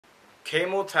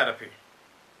Chemotherapy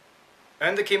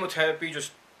and the chemotherapy जो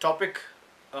topic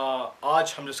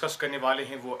आज हम डिस्कस करने वाले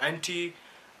हैं वो एंटी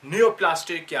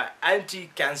नियोप्लास्टिक या एंटी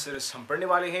कैंसरस हम पढ़ने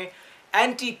वाले हैं।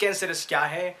 एंटी कैंसरस क्या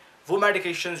है? वो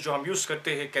मेडिकेशंस जो हम यूज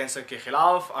करते हैं कैंसर के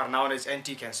खिलाफ are known as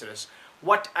anti cancerous.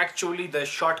 What actually the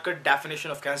shortcut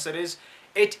definition of cancer is?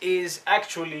 It is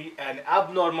actually an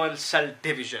abnormal cell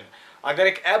division. अगर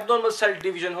एक एबनॉर्मल सेल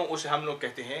डिवीजन हो उसे हम लोग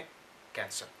कहते हैं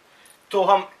कैंसर। तो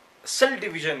हम सेल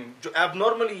डिवीजन जो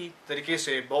एबनॉर्मली तरीके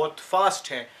से बहुत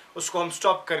फास्ट है उसको हम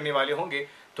स्टॉप करने वाले होंगे।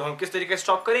 तो हम किस तरीके से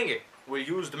स्टॉप करेंगे? Will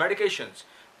use the medications.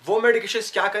 वो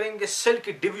मेडिकेशंस क्या करेंगे? सेल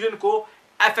के डिवीजन को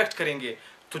अफेक्ट करेंगे।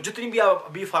 तो जितनी भी आप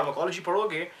अभी फार्माकोलॉजी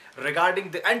पढ़ोगे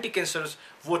रिगार्डिंग द एंटी कैंसर्स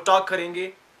वो टॉक करेंगे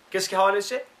किसके हवाले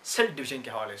से? सेल डिवीजन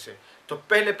के हवाले से। तो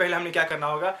पहले हमने क्या करना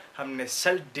होगा? हमने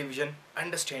सेल डिवीजन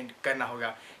अंडरस्टैंड करना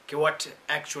होगा कि what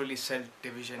actually cell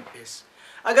division is.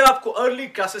 अगर आपको अर्ली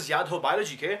क्लासेस याद हो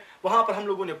बायोलॉजी के, वहां पर हम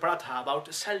लोगों ने पढ़ा था अबाउट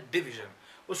सेल डिवीजन।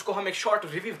 उसको हम एक शॉर्ट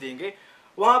रिव्यू देंगे।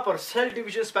 वहां पर सेल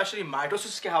डिवीजन स्पेशली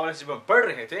माइटोसिस के हवाले से जब हम पढ़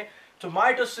रहे थे तो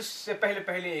माइटोसिस से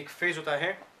पहले एक फेज होता है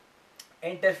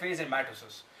इंटरफेज इन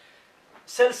माइटोसिस।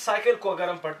 सेल साइकिल को अगर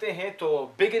हम पढ़ते हैं तो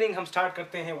बिगिनिंग हम स्टार्ट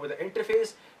करते हैं विद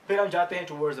इंटरफेज, फिर हम जाते हैं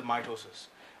टुवर्ड्स द माइटोसिस।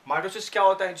 माइटोसिस क्या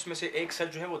होता है? जिसमें से एक सेल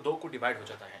जो है वो दो को डिवाइड हो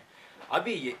जाता है।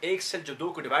 अभी ये एक सेल जो दो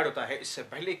को डिवाइड होता है इससे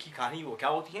पहले की कहानी वो क्या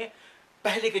होती है?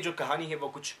 पहले की जो कहानी है वो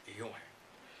कुछ यूं है।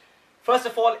 First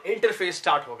of all interphase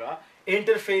start होगा।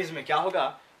 इंटरफेज में क्या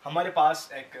होगा? हमारे पास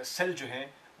एक सेल जो है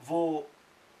वो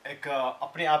एक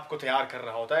अपने आप को तैयार कर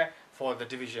रहा होता है फॉर द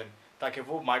डिवीजन, ताकि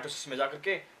वो माइटोसिस में जाकर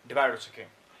के डिवाइड हो सके।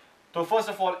 तो फर्स्ट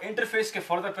ऑफ ऑल इंटरफेस के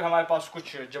फर्दर फिर हमारे पास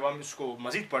कुछ, जब हम इसको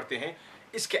मजीद पढ़ते हैं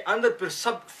इसके अंदर फिर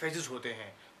सब फेजेस होते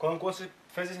हैं। कौन कौन से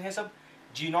फेजेस हैं? सब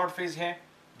G0 फेज है,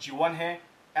 G1 है,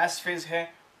 S फेज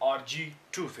है और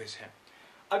G2 फेज है।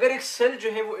 अगर एक सेल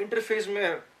जो है वो इंटरफेज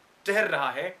में ठहर रहा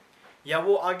है या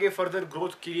वो आगे फर्दर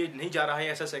ग्रोथ के लिए नहीं जा रहा है,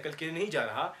 ऐसा साइकिल के लिए नहीं जा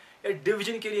रहा, या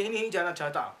डिवीजन के लिए ही नहीं जाना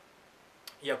चाहता,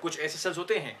 या कुछ ऐसे सेल्स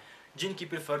होते हैं जिनकी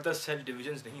फिर फर्दर सेल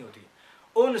डिविजन्स नहीं होती,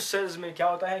 उन सेल्स में क्या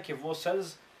होता है कि वो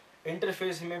सेल्स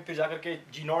इंटरफेज में फिर जाकर के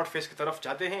G0 फेज की तरफ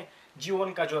जाते हैं।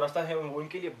 G1 का जो रास्ता है वो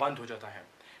उनके लिए बंद हो जाता है।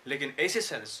 लेकिन ऐसे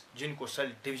सेल्स जिनको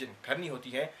सेल डिवीजन करनी होती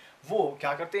है वो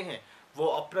क्या करते हैं? वो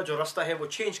अपना जो रास्ता है वो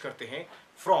चेंज करते हैं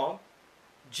from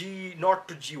G0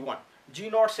 to G1।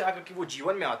 G0 से आकर के वो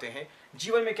G1 में आते हैं।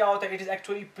 G1 में क्या होता है? It is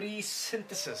actually pre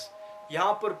synthesis.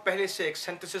 यहाँ पर पहले से एक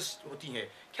सिंथेसिस होती है।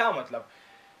 क्या मतलब?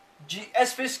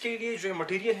 एस फेज के लिए जो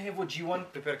मटेरियल है वो G1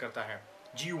 प्रिपेयर करता है।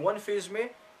 G1 फेज में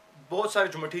बहुत सारे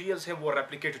जो मटेरियल्स हैं वो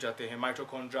रेप्लिकेट हो जाते हैं।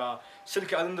 माइटोकॉन्ड्रिया, सेल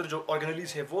के अंदर जो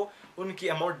ऑर्गेनेलीज है वो उनकी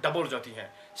अमाउंट डबल हो जाती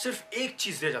है। सिर्फ एक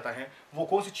चीज रह जाता है। वो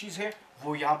कौन सी चीज है?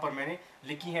 वो यहाँ पर मैंने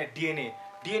लिखी है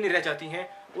डीएनए रह जाती है।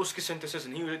 उसकी सिंथेसिस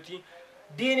नहीं हो जाती।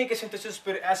 डीएनए की सिंथेसिस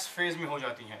फिर एस फेज में हो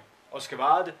जाती है। उसके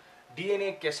बाद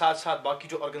डीएनए के साथ साथ बाकी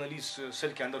जो ऑर्गेनेलीज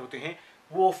सेल के अंदर होते हैं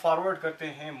वो फॉरवर्ड करते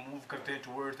हैं, मूव करते हैं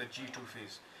टुवर्ड द G2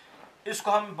 फेज।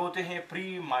 इसको हम बोलते हैं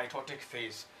प्री माइटोटिक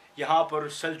फेज। यहाँ पर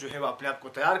सेल जो है वो अपने आप को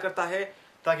तैयार करता है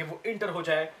ताकि वो इंटर हो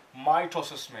जाए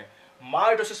माइटोसिस में।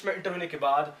 माइटोसिस में इंटर होने के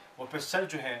बाद वो फिर सेल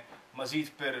जो है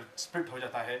मजीद फिर स्प्लिट हो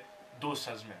जाता है दो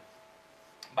सेल्स में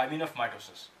बाय मीन ऑफ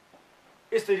माइटोसिस।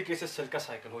 इस तरीके से सेल का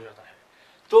साइकिल हो जाता है।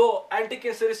 तो एंटी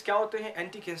कैंसरस क्या होते हैं?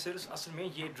 एंटी कैंसरस असल में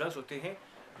ये ड्रग्स होते हैं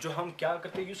जो हम क्या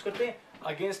करते हैं, यूज करते हैं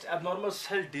अगेंस्ट एबनॉर्मल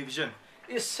सेल डिवीजन।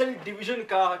 इस सेल डिवीजन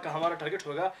का हमारा टारगेट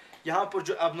होगा यहाँ पर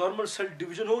जो एबनॉर्मल सेल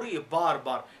डिवीजन हो रही है बार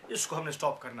बार, इसको हमने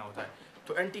स्टॉप करना होता है।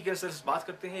 तो एंटी कैंसरस बात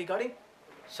करते हैं रिगार्डिंग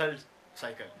सेल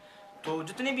साइकिल। तो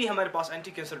जितने भी हमारे पास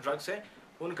एंटी कैंसर ड्रग्स हैं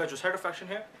उनका जो साइड ऑफ एक्शन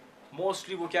है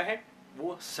मोस्टली वो क्या है?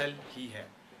 वो सेल ही है।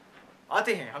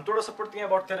 आते हैं हम थोड़ा सा पढ़ते हैं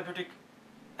अबाउट थेरेप्यूटिक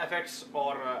इफेक्ट्स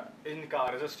और इनका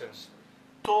रेजिस्टेंस।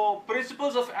 तो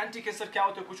प्रिंसिपल्स ऑफ एंटी कैंसर क्या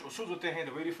होते हैं? कुछ उसूल होते हैं। द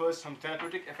वेरी फर्स्ट हम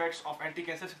therapeutic effects of anti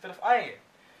cancer की तरफ आएंगे।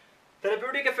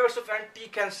 Therapeutic effects of anti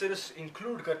cancerous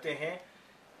include करते हैं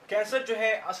कैंसर जो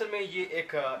है असल में ये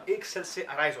एक सेल से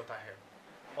अराइज होता है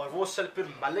और वो सेल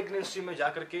फिर मैलिग्नेंसी में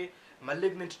जाकर के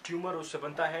मैलिग्नेंट ट्यूमर उससे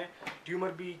बनता है।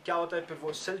 ट्यूमर भी क्या होता है? फिर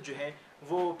वो सेल जो है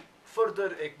वो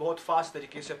फर्दर एक बहुत फास्ट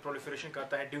तरीके से प्रोलिफरेशन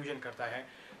करता है, डिवीजन करता है।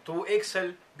 तो वो एक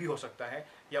सेल भी हो सकता है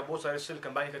या बहुत सारे सेल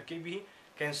कंबाइन करके भी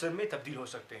कैंसर में तब्दील हो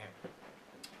सकते हैं।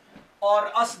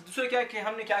 और दूसरे क्या है कि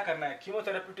हमने क्या करना है?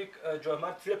 कीमोथेरेप्यूटिक जो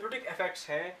हमारे थेरेप्यूटिक इफेक्ट्स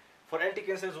हैं फॉर एंटी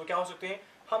कैंसर वो क्या हो सकते हैं?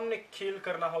 हमने किल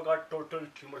करना होगा टोटल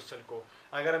ट्यूमर सेल को।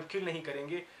 अगर हम किल नहीं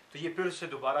करेंगे तो ये फिर से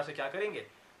दोबारा से क्या करेंगे?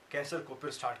 कैंसर को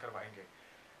फिर स्टार्ट करवाएंगे।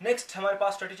 नेक्स्ट हमारे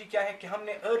पास स्ट्रेटेजी क्या है कि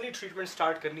हमने अर्ली ट्रीटमेंट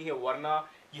स्टार्ट करनी है, वरना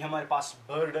ये हमारे पास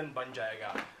बर्डन बन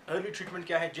जाएगा। अर्ली ट्रीटमेंट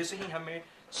क्या है? जैसे ही हमें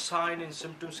साइन एंड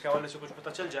सिम्टम्स के हवाले से कुछ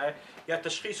पता चल जाए या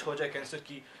तशखीस हो जाए कैंसर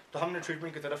की, तो हमने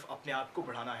ट्रीटमेंट की तरफ अपने आप को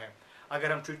बढ़ाना है।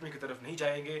 अगर हम ट्रीटमेंट की तरफ नहीं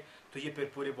जाएंगे तो ये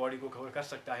फिर पूरे बॉडी को कवर कर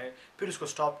सकता है, फिर उसको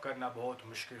स्टॉप करना बहुत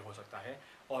मुश्किल हो सकता है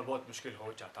और बहुत मुश्किल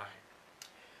हो जाता है।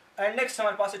 एंड नेक्स्ट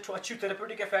हमारे पास to achieve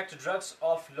therapeutic effect drugs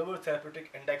of lower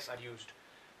therapeutic index are used.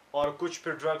 और कुछ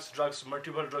फिर ड्रग्स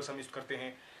मल्टीपल ड्रग्स हम यूज करते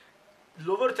हैं।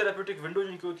 लोअर थेरेप्यूटिक विंडो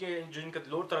जिनकी होती है, जिनका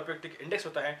लोअर थेरेप्यूटिक इंडेक्स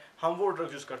होता है, हम वो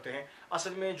ड्रग्स यूज करते हैं।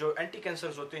 असल में जो एंटी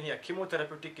कैंसर्स होते हैं या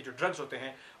कीमोथेरेप्यूटिक के जो ड्रग्स होते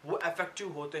हैं वो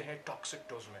इफेक्टिव होते हैं टॉक्सिक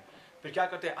डोज में। फिर क्या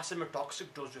करते हैं, असल में टॉक्सिक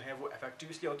डोज जो है वो इफेक्टिव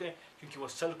इसलिए होते हैं क्योंकि वो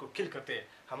सेल को किल करते हैं।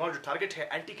 हमारा जो टारगेट है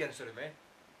एंटी कैंसर में,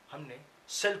 हमने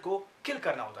सेल को किल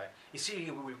करना होता है, इसीलिए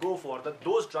we will go for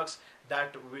those drugs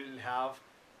that will have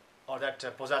or that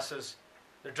possesses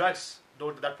the drugs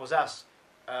that possess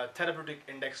therapeutic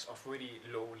index of very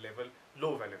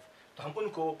low value, तो हम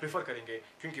उनको प्रीफर करेंगे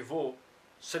क्योंकि वो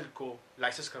सेल को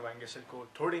लाइसेंस करवाएंगे, सेल को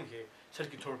तोड़ेंगे, सेल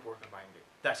की तोड़ फोड़ करवाएंगे।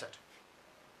 That's it.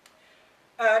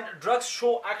 And drugs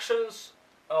show actions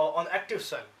on active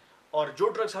cell. और जो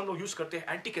ड्रग्स हम लोग यूज करते हैं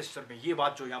एंटी कैंसर में, ये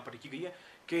बात जो यहाँ पर लिखी गई है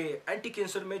कि एंटी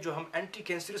कैंसर में जो हम एंटी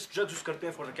कैंसरस ड्रग्स यूज करते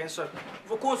हैं फॉर द कैंसर,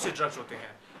 वो कौन से ड्रग्स होते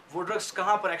हैं, वो ड्रग्स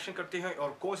कहाँ पर एक्शन करते हैं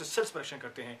और कौन से सेल्स पर एक्शन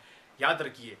करते हैं। याद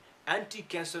रखिए, एंटी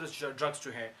कैंसरस ड्रग्स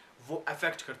जो हैं वो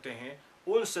अफेक्ट करते हैं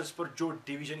उन सेल्स पर जो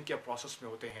डिवीजन के प्रोसेस में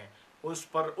होते हैं,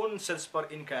 उन सेल्स पर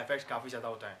इनका इफेक्ट काफ़ी ज़्यादा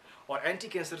होता है। और एंटी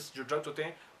कैंसरस जो ड्रग्स होते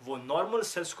हैं वो नॉर्मल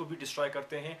सेल्स को भी डिस्ट्रॉय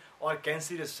करते हैं और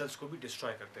कैंसरस सेल्स को भी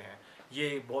डिस्ट्रॉय करते हैं।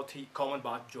 ये बहुत ही कॉमन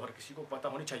बात जो हर किसी को पता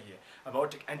होनी चाहिए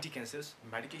अबाउट एंटी कैंसरस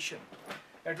मेडिकेशन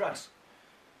या ड्रग्स।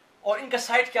 और इनका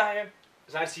साइट क्या है,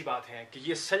 जाहिर सी बात है कि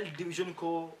ये सेल डिवीजन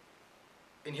को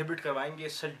इनहिबिट करवाएंगे,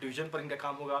 सेल डिवीजन पर इनका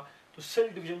काम होगा। तो सेल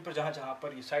डिवीजन पर जहाँ जहाँ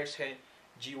पर ये साइट्स है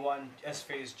G1 S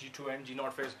phase, G2 and G0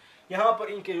 phase, यहाँ पर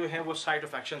इनके जो है वो साइट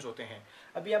ऑफ एक्शंस होते हैं।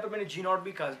 अभी यहाँ पर मैंने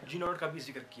G0 का भी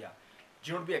जिक्र किया।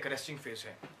 G0 भी एक रेस्टिंग फेज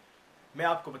है। मैं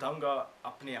आपको बताऊंगा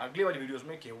अपने अगले वाली वीडियोस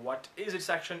में कि what is it's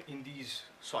action in these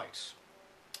sites.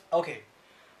 Okay,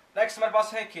 next हमारे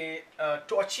पास है कि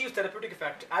to achieve therapeutic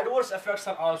effect adverse effects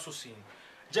are also seen.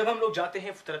 जब हम लोग जाते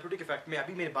हैं थेरेप्यूटिक इफेक्ट में,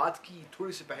 अभी मैंने बात की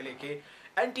थोड़ी सी पहले कि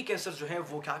एंटी कैंसर जो है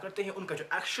वो क्या करते हैं, उनका जो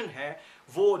एक्शन है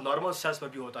वो नॉर्मल सेल्स पर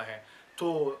भी होता है।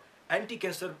 तो एंटी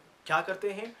कैंसर क्या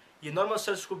करते हैं, ये नॉर्मल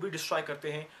सेल्स को भी डिस्ट्रॉय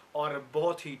करते हैं और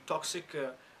बहुत ही टॉक्सिक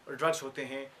ड्रग्स होते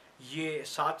हैं ये।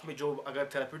 साथ में जो अगर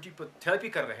थेरेपी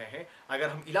कर रहे हैं, अगर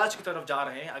हम इलाज की तरफ जा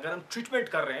रहे हैं, अगर हम ट्रीटमेंट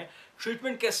कर रहे हैं,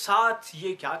 ट्रीटमेंट के साथ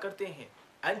ये क्या करते हैं,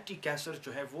 एंटी कैंसर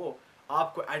जो है वो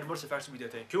आपको एडवर्स इफेक्ट्स भी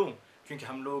देते हैं। क्यों? क्योंकि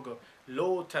हम लोग लो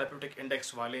थेरेप्यूटिक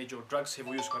इंडेक्स वाले जो ड्रग्स है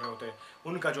वो यूज़ कर रहे होते हैं,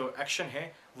 उनका जो एक्शन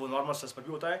है वो नॉर्मल सेल्स पर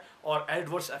भी होता है और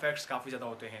एडवर्स इफेक्ट्स काफ़ी ज़्यादा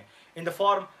होते हैं। इन द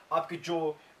फॉर्म आपकी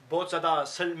जो बहुत ज़्यादा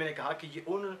सेल, मैंने कहा कि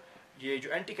ये जो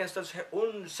एंटी कैंसर्स है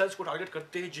उन सेल्स को टारगेट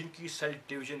करते हैं जिनकी सेल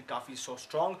डिवीजन काफ़ी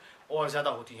स्ट्रॉन्ग और ज़्यादा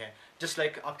होती हैं। जस्ट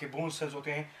लाइक आपके बोन सेल्स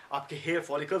होते हैं, आपके हेयर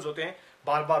फॉलिकल्स होते हैं,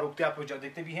 बार बार उगते आप लोग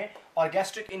देखते भी हैं। और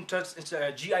गैस्ट्रिक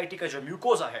GIT का जो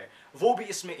म्यूकोजा है वो भी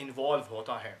इसमें इन्वॉल्व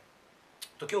होता है।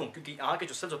 तो क्यों? क्योंकि यहाँ के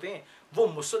जो सेल्स होते हैं वो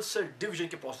मुसलसल डिवीजन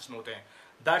के प्रोसेस में होते हैं।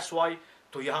 दैट्स वाई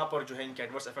तो यहाँ पर जो है इनके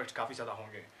एडवर्स इफेक्ट्स काफ़ी ज़्यादा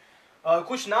होंगे।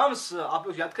 कुछ नाम्स आप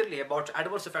लोग याद कर लिए about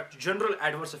adverse effect, general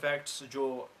adverse effects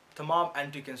जो तमाम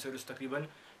एंटी कैंसर्स तकरीबन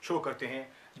शो करते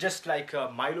हैं। जस्ट लाइक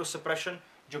माइलो सप्रेशन,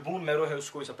 जो बोन मैरो है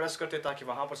उसको सप्रेस करते हैं ताकि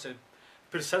वहाँ पर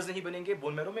फिर सेल्स नहीं बनेंगे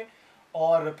बोन मैरो में।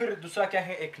 और फिर दूसरा क्या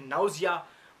है, एक नाउजिया।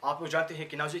 आप लोग जानते हैं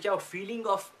कि नाउजिया क्या, फीलिंग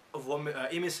ऑफ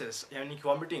एमिसिस यानी कि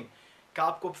वॉमिटिंग का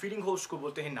आपको फीलिंग हो, उसको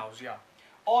बोलते हैं नाउजिया।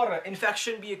 और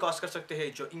इन्फेक्शन भी ये कॉज कर सकते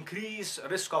हैं, जो इंक्रीज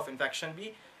रिस्क ऑफ इन्फेक्शन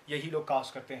भी यही लोग कॉज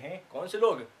करते हैं। कौन से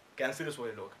लोग? कैंसरस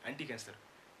वाले लोग, एंटी कैंसर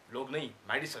लोग नहीं,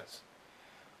 मेडिसिन।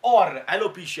 और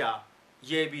एलोपेशिया,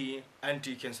 ये भी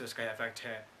एंटी कैंसर्स का इफेक्ट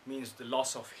है, means the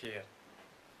loss of hair,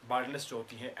 baldness जो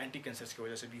होती है एंटी कैंसर्स की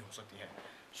वजह से भी हो सकती है।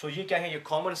 सो ये क्या है, ये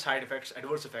common side effects,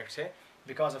 adverse effects है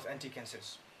बिकॉज ऑफ एंटी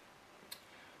कैंसर्स।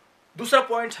 दूसरा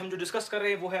पॉइंट हम जो डिस्कस कर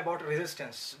रहे हैं वो है अबाउट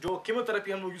रेजिस्टेंस। जो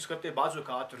कीमोथेरेपी हम लोग यूज करते हैं बाज़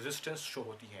औक़ात रेजिस्टेंस शो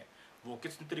होती है, वो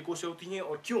किस तरीकों से होती हैं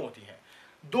और क्यों होती हैं?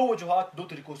 दो वजूहात, दो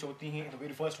तरीकों से होती हैं। The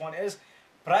very first one is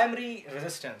primary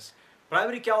resistance.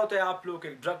 Primary क्या होता है, आप लोग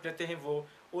एक ड्रग लेते हैं, वो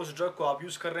उस ड्रग को आप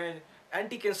यूज़ कर रहे हैं,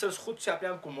 एंटी कैंसर्स खुद से अपने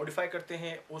आप को मॉडिफाई करते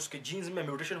हैं, उसके जीन्स में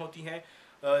म्यूटेशन होती है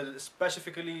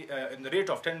specifically in the rate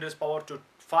of 10⁻⁵ और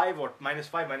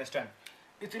 -5 -10,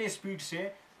 इतनी स्पीड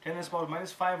से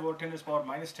 10⁻⁻5 और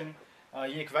 10⁻⁻10।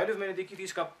 ये एक वैल्यू मैंने देखी थी,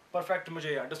 इसका परफेक्ट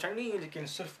मुझे अंडरस्टैंड नहीं है, लेकिन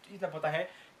सिर्फ इतना पता है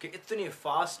कि इतनी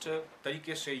फास्ट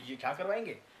तरीके से ये क्या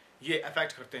करवाएंगे, ये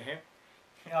अफेक्ट करते हैं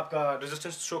आपका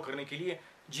रेजिस्टेंस शो करने के लिए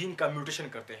जीन का म्यूटेशन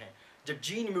करते हैं। जब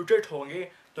जीन म्यूटेट होंगे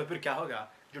तो फिर क्या होगा,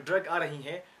 जो ड्रग आ रही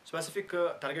है स्पेसिफिक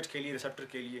टारगेट के लिए, रिसेप्टर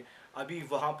के लिए, अभी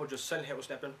वहाँ पर जो सेल है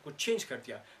उसने अपने को चेंज कर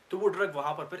दिया तो वो ड्रग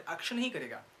वहाँ पर फिर एक्शन नहीं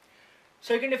करेगा।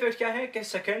 सेकेंड इफेक्ट क्या है कि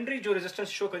सेकेंडरी जो रेजिस्टेंस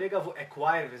शो करेगा वो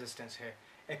एक्वायर रेजिस्टेंस है।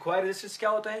 एक्वायर्ड रेजिस्टेंस क्या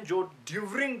होता है? जो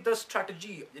during the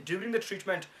strategy, during the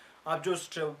treatment, आप जो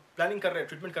प्लानिंग कर रहे हैं,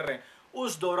 ट्रीटमेंट कर रहे हैं,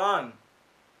 उस दौरान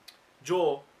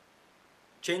जो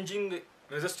चेंजिंग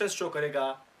रेजिस्टेंस शो करेगा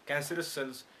कैंसरस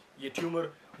सेल्स, ये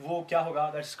ट्यूमर, वो क्या होगा?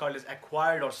 दैट्स कॉल्ड एज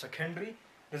एक्वायर्ड और सेकेंडरी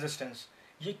रेजिस्टेंस।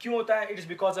 ये क्यों होता है? It is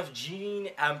because of gene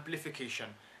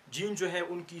amplification. Gene जो है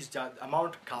उनकी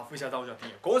अमाउंट काफ़ी ज़्यादा हो जाती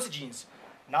है। कौन सी जीन्स?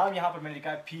 नाम यहाँ पर मैंने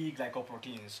लिखा है पी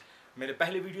ग्लाइकोप्रोटीन्स। मेरे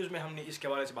पहले वीडियोस में हमने इसके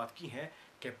बारे से बात की है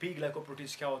कि पी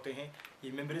ग्लाइकोप्रोटीन्स क्या होते हैं।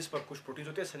 ये मेम्ब्रेन्स पर कुछ प्रोटीन्स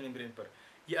होते हैं, सेल मेम्ब्रेन पर।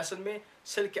 ये असल में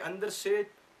सेल के अंदर से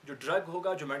जो ड्रग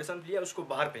होगा, जो मेडिसिन लिया, उसको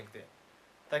बाहर फेंकते हैं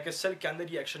ताकि सेल के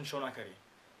अंदर ये एक्शन शो ना करे,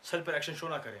 सेल पर एक्शन शो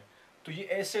ना करे। तो ये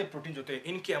ऐसे प्रोटीन होते हैं,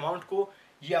 इनके अमाउंट को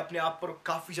ये अपने आप पर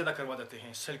काफ़ी ज़्यादा करवा देते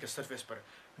हैं सेल के सरफेस पर,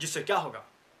 जिससे क्या होगा?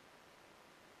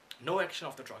 No action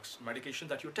of the drugs, medication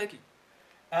that you taking.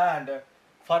 And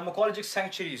pharmacologic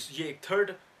centuries, ये एक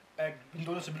थर्ड, इन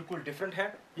दोनों से बिल्कुल डिफरेंट है।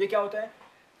 ये क्या होता है?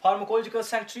 फार्माकोलॉजिकल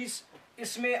सेंचुरीज,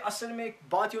 इसमें असल में एक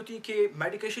बात ये होती है कि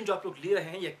मेडिकेशन जो आप लोग ले रहे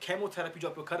हैं, या केमोथेरेपी जो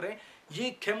आप लोग कर रहे हैं, ये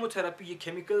केमोथेरेपी, ये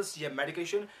केमिकल्स या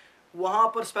मेडिकेशन वहाँ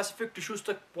पर स्पेसिफिक टिश्यूज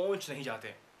तक पहुँच नहीं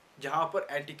जाते जहाँ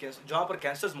पर जहाँ पर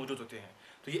कैंसर्स मौजूद होते हैं।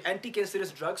 तो ये एंटी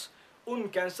कैंसरस ड्रग्स उन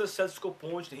कैंसर सेल्स को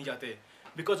पहुँच नहीं जाते।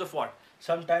 Because of what?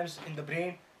 Sometimes in the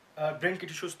brain, brain के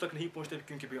टिश्यूज तक नहीं पहुँचते,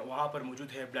 क्योंकि वहाँ पर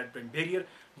मौजूद है ब्लड ब्रेन बैरियर,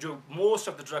 जो मोस्ट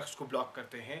ऑफ द ड्रग्स को ब्लॉक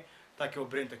करते हैं ताकि वो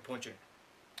ब्रेन तक पहुँचे।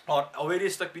 और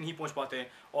ओवेरियस तक भी नहीं पहुंच पाते,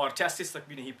 और टेस्टिस तक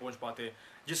भी नहीं पहुंच पाते,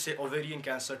 जिससे ओवेरियन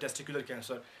कैंसर, टेस्टिकुलर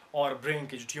कैंसर और ब्रेन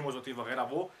के जो ट्यूमर्स होती है वगैरह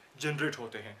वो जनरेट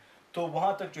होते हैं। तो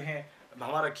वहाँ तक जो है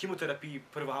हमारा कीमोथेरेपी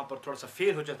फिर वहाँ पर थोड़ा सा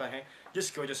फेल हो जाता है,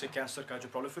 जिसकी वजह से कैंसर का जो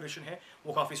प्रोलिफरेशन है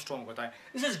वो काफ़ी स्ट्रॉन्ग होता है।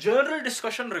 This is general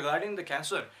discussion regarding the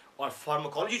cancer, और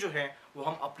फार्माकोलॉजी जो है वो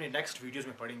हम अपने नेक्स्ट वीडियोज़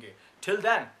में पढ़ेंगे। Till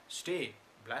then stay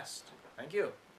blessed. Thank you.